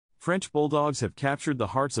French Bulldogs have captured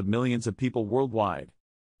the hearts of millions of people worldwide.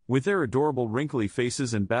 With their adorable wrinkly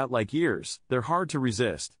faces and bat-like ears, they're hard to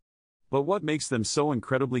resist. But what makes them so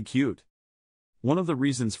incredibly cute? One of the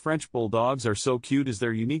reasons French Bulldogs are so cute is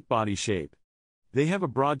their unique body shape. They have a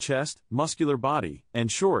broad chest, muscular body,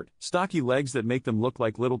 and short, stocky legs that make them look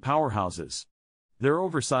like little powerhouses. Their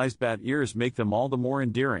oversized bat ears make them all the more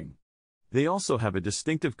endearing. They also have a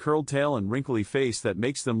distinctive curled tail and wrinkly face that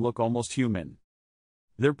makes them look almost human.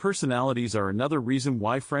 Their personalities are another reason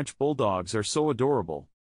why French Bulldogs are so adorable.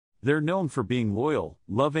 They're known for being loyal,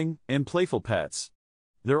 loving, and playful pets.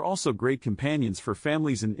 They're also great companions for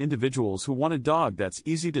families and individuals who want a dog that's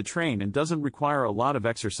easy to train and doesn't require a lot of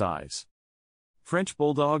exercise. French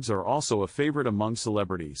Bulldogs are also a favorite among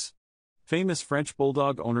celebrities. Famous French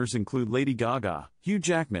Bulldog owners include Lady Gaga, Hugh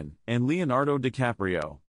Jackman, and Leonardo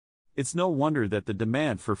DiCaprio. It's no wonder that the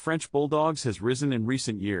demand for French Bulldogs has risen in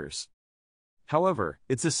recent years. However,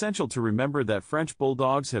 it's essential to remember that French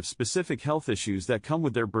Bulldogs have specific health issues that come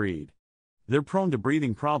with their breed. They're prone to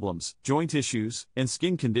breathing problems, joint issues, and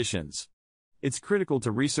skin conditions. It's critical to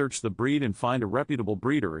research the breed and find a reputable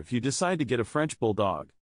breeder if you decide to get a French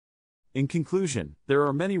Bulldog. In conclusion, there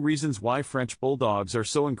are many reasons why French Bulldogs are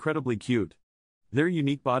so incredibly cute. Their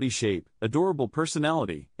unique body shape, adorable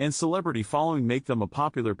personality, and celebrity following make them a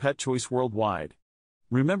popular pet choice worldwide.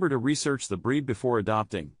 Remember to research the breed before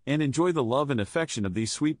adopting, and enjoy the love and affection of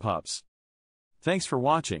these sweet pups. Thanks for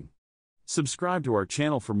watching. Subscribe to our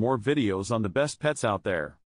channel for more videos on the best pets out there.